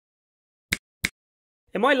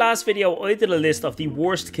In my last video, I did a list of the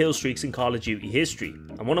worst kill streaks in Call of Duty history,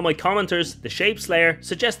 and one of my commenters, the Shape Slayer,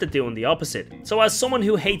 suggested doing the opposite. So as someone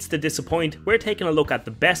who hates to disappoint, we're taking a look at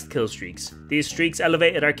the best kill streaks. These streaks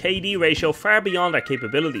elevated our KD ratio far beyond our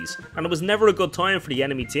capabilities, and it was never a good time for the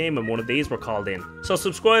enemy team when one of these were called in. So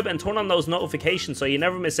subscribe and turn on those notifications so you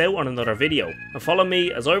never miss out on another video, and follow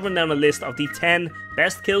me as I run down a list of the 10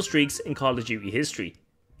 best kill streaks in Call of Duty history.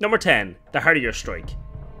 Number 10, the Harrier Strike.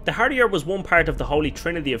 The Harrier was one part of the holy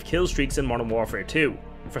trinity of kill streaks in Modern Warfare 2.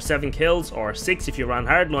 For 7 kills, or 6 if you ran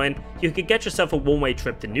hardline, you could get yourself a one-way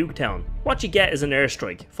trip to Nuketown. What you get is an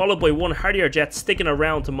airstrike, followed by one Harrier jet sticking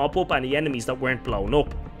around to mop up any enemies that weren't blown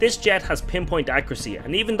up. This jet has pinpoint accuracy,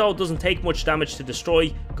 and even though it doesn't take much damage to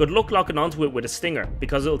destroy, good luck locking onto it with a stinger,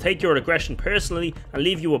 because it'll take your aggression personally and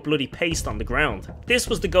leave you a bloody paste on the ground. This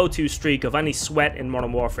was the go-to streak of any sweat in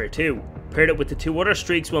Modern Warfare 2. Paired it with the 2 other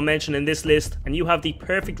streaks we'll mention in this list, and you have the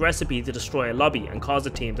perfect recipe to destroy a lobby and cause a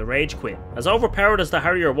team to rage quit. As overpowered as the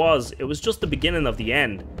Harrier was, it was just the beginning of the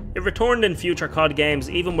end. It returned in future COD games,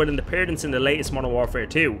 even with an appearance in the latest Modern Warfare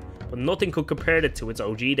 2, but nothing could compare it to its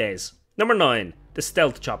OG days. Number 9, the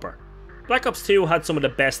Stealth Chopper. Black Ops 2 had some of the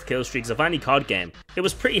best kill streaks of any COD game. It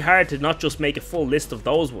was pretty hard to not just make a full list of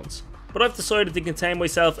those ones, but I've decided to contain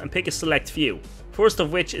myself and pick a select few. First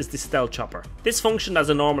of which is the Stealth Chopper. This functioned as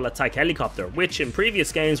a normal attack helicopter, which in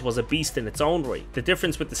previous games was a beast in its own right. The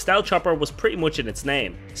difference with the Stealth Chopper was pretty much in its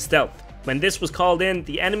name, stealth. When this was called in,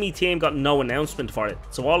 the enemy team got no announcement for it,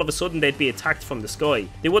 so all of a sudden they'd be attacked from the sky.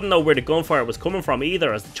 They wouldn't know where the gunfire was coming from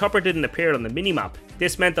either, as the chopper didn't appear on the minimap.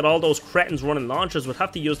 This meant that all those cretins running launchers would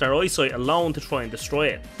have to use their eyesight alone to try and destroy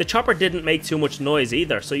it. The chopper didn't make too much noise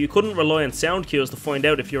either, so you couldn't rely on sound cues to find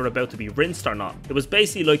out if you were about to be rinsed or not. It was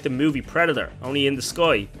basically like the movie Predator, only in the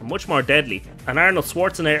sky, and much more deadly, and Arnold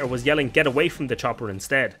Schwarzenegger was yelling "get away from the chopper"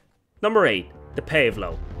 instead. Number 8, the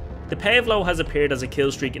Pavlo. The Pavlo has appeared as a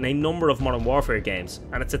kill streak in a number of Modern Warfare games,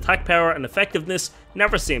 and its attack power and effectiveness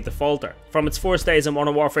never seemed to falter. From its first days in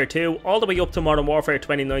Modern Warfare 2 all the way up to Modern Warfare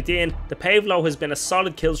 2019, the Pavlo has been a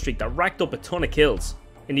solid kill streak that racked up a ton of kills.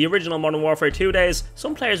 In the original Modern Warfare 2 days,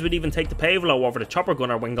 some players would even take the Pavlo over the chopper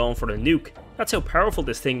gunner when going for the nuke. That's how powerful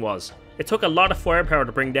this thing was. It took a lot of firepower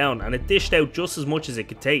to bring down, and it dished out just as much as it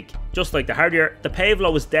could take. Just like the Harrier, the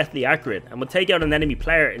Pavlo was deathly accurate and would take out an enemy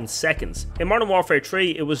player in seconds. In Modern Warfare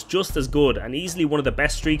 3 it was just as good and easily one of the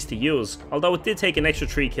best streaks to use, although it did take an extra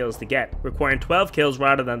 3 kills to get, requiring 12 kills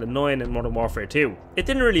rather than the 9 in Modern Warfare 2. It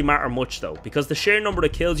didn't really matter much though, because the sheer number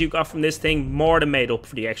of kills you got from this thing more than made up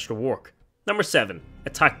for the extra work. Number 7,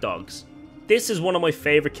 Attack Dogs. This is one of my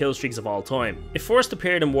favourite kill streaks of all time. It first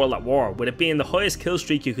appeared in World at War, with it being the highest kill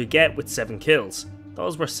streak you could get with 7 kills.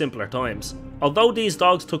 Those were simpler times. Although these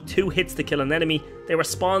dogs took 2 hits to kill an enemy, they were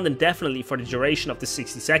spawned indefinitely for the duration of the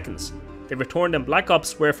 60 seconds. They returned in Black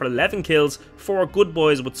Ops, where for 11 kills, 4 good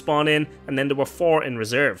boys would spawn in, and then there were 4 in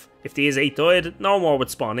reserve. If these 8 died, no more would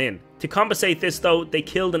spawn in. To compensate this though, they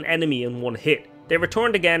killed an enemy in 1 hit. They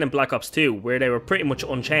returned again in Black Ops 2, where they were pretty much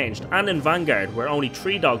unchanged, and in Vanguard, where only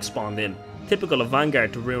 3 dogs spawned in, typical of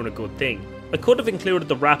Vanguard to ruin a good thing. I could have included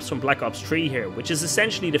the wraps from Black Ops 3 here, which is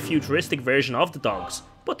essentially the futuristic version of the dogs,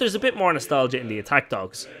 but there's a bit more nostalgia in the attack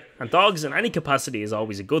dogs, and dogs in any capacity is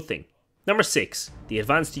always a good thing. Number 6, the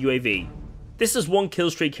Advanced UAV. This is one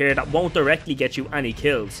kill streak here that won't directly get you any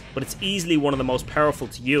kills, but it's easily one of the most powerful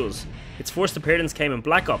to use. Its first appearance came in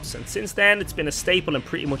Black Ops, and since then it's been a staple in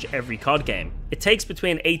pretty much every COD game. It takes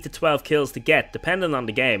between 8 to 12 kills to get, depending on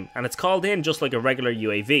the game, and it's called in just like a regular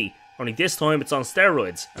UAV, only this time it's on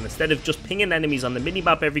steroids, and instead of just pinging enemies on the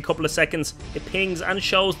minimap every couple of seconds, it pings and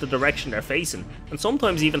shows the direction they're facing, and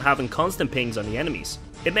sometimes even having constant pings on the enemies.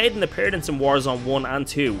 It made an appearance in Warzone 1 and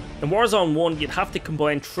 2. In Warzone 1 you'd have to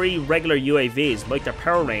combine 3 regular UAVs like their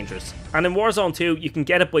Power Rangers, and in Warzone 2 you can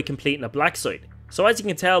get it by completing a black site. So as you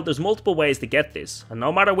can tell, there's multiple ways to get this, and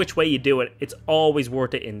no matter which way you do it, it's always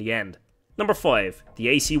worth it in the end. Number 5, the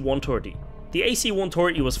AC-130. The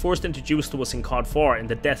AC-130 was first introduced to us in COD 4 in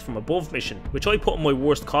the Death from Above mission, which I put in my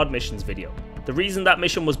worst COD missions video. The reason that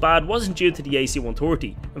mission was bad wasn't due to the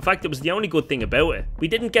AC-130, in fact it was the only good thing about it. We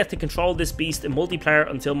didn't get to control this beast in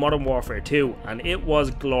multiplayer until Modern Warfare 2, and it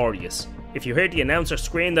was glorious. If you heard the announcer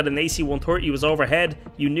scream that an AC-130 was overhead,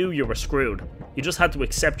 you knew you were screwed. You just had to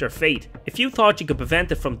accept your fate. If you thought you could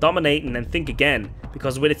prevent it from dominating, then think again,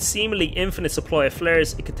 because with its seemingly infinite supply of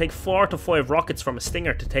flares, it could take 4 to 5 rockets from a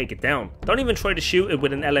stinger to take it down. Don't even try to shoot it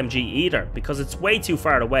with an LMG either, because it's way too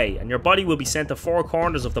far away, and your body will be sent to 4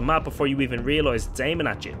 corners of the map before you even realise it's aiming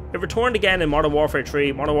at you. It returned again in Modern Warfare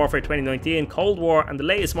 3, Modern Warfare 2019, Cold War, and the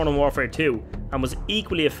latest Modern Warfare 2, and was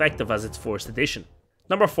equally effective as its first edition.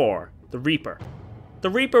 Number 4, the Reaper. The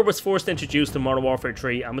Reaper was first introduced in Modern Warfare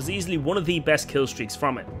 3 and was easily one of the best killstreaks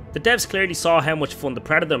from it. The devs clearly saw how much fun the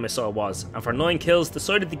Predator missile was, and for 9 kills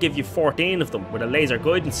decided to give you 14 of them with a laser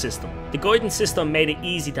guidance system. The guidance system made it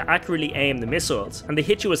easy to accurately aim the missiles, and they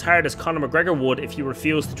hit you as hard as Conor McGregor would if you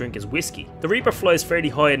refused to drink his whiskey. The Reaper flies fairly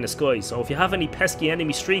high in the sky, so if you have any pesky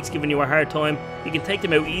enemy streaks giving you a hard time, you can take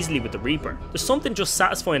them out easily with the Reaper. There's something just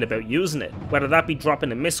satisfying about using it, whether that be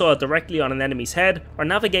dropping a missile directly on an enemy's head, or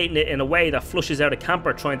navigating it in a way that flushes out a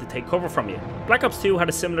camper trying to take cover from you. Black Ops 2 had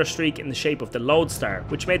a similar streak in the shape of the Lodestar,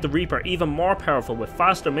 which made the Reaper even more powerful with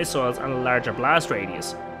faster missiles and a larger blast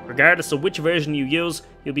radius. Regardless of which version you use,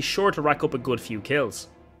 you'll be sure to rack up a good few kills.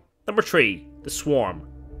 Number 3. The Swarm.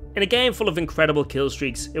 In a game full of incredible kill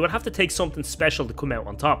streaks, it would have to take something special to come out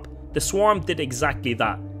on top. The Swarm did exactly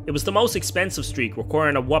that. It was the most expensive streak,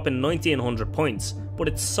 requiring a whopping 1900 points, but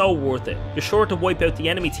it's so worth it. You're sure to wipe out the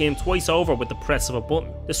enemy team twice over with the press of a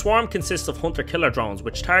button. The Swarm consists of hunter-killer drones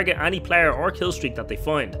which target any player or killstreak that they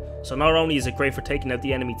find, so not only is it great for taking out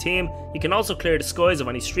the enemy team, you can also clear the skies of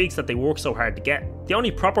any streaks that they work so hard to get. The only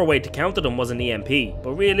proper way to counter them was an EMP,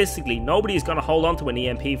 but realistically nobody is going to hold on to an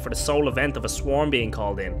EMP for the sole event of a swarm being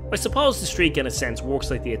called in. I suppose the streak in a sense works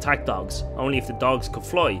like the attack dogs, only if the dogs could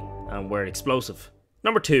fly and were explosive.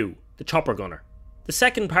 Number 2. The Chopper Gunner. The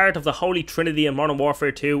second part of the Holy Trinity in Modern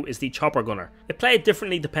Warfare 2 is the Chopper Gunner. It played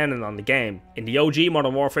differently depending on the game. In the OG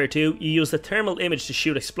Modern Warfare 2, you used a thermal image to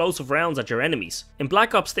shoot explosive rounds at your enemies. In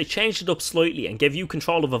Black Ops, they changed it up slightly and gave you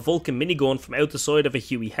control of a Vulcan minigun from out the side of a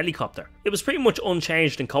Huey helicopter. It was pretty much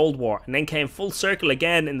unchanged in Cold War and then came full circle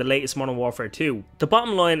again in the latest Modern Warfare 2. The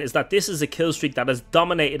bottom line is that this is a killstreak that has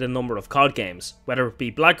dominated a number of COD games, whether it be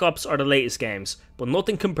Black Ops or the latest games, but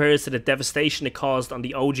nothing compares to the devastation it caused on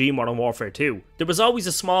the OG Modern Warfare 2. There was always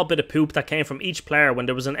a small bit of poop that came from each player when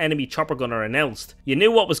there was an enemy chopper gunner announced. You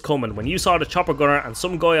knew what was coming when you saw the chopper gunner and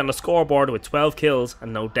some guy on the scoreboard with 12 kills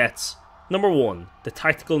and no deaths. Number 1. The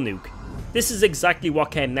Tactical Nuke. This is exactly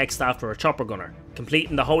what came next after a chopper gunner.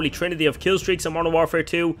 Completing the holy trinity of killstreaks in Modern Warfare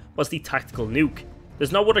 2 was the Tactical Nuke.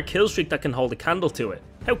 There's no other killstreak that can hold a candle to it.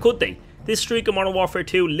 How could they? This streak in Modern Warfare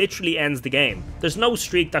 2 literally ends the game. There's no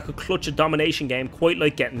streak that could clutch a domination game quite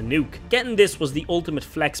like getting a nuke. Getting this was the ultimate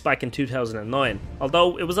flex back in 2009,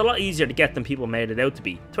 although it was a lot easier to get than people made it out to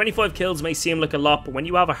be. 25 kills may seem like a lot, but when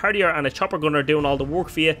you have a Harrier and a chopper gunner doing all the work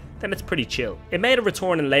for you, then it's pretty chill. It made a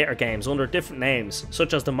return in later games under different names,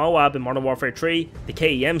 such as the Moab in Modern Warfare 3, the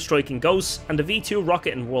KEM strike in Ghosts, and the V2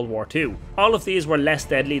 rocket in World War 2. All of these were less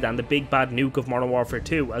deadly than the big bad nuke of Modern Warfare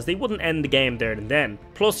 2, as they wouldn't end the game there and then.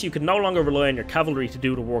 Plus, you could no longer rely on your cavalry to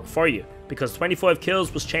do the work for you, because 25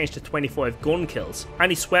 kills was changed to 25 gun kills.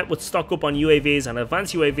 Any sweat would stock up on UAVs and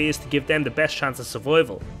advanced UAVs to give them the best chance of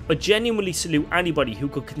survival. I genuinely salute anybody who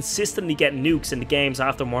could consistently get nukes in the games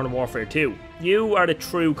after Modern Warfare 2. You are the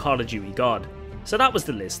true Call of Duty god. So that was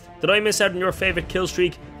the list. Did I miss out on your favourite kill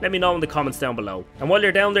streak? Let me know in the comments down below. And while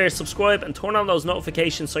you're down there, subscribe and turn on those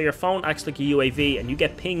notifications so your phone acts like a UAV and you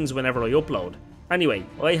get pings whenever I upload. Anyway,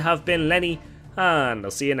 I have been Lenny, and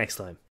I'll see you next time.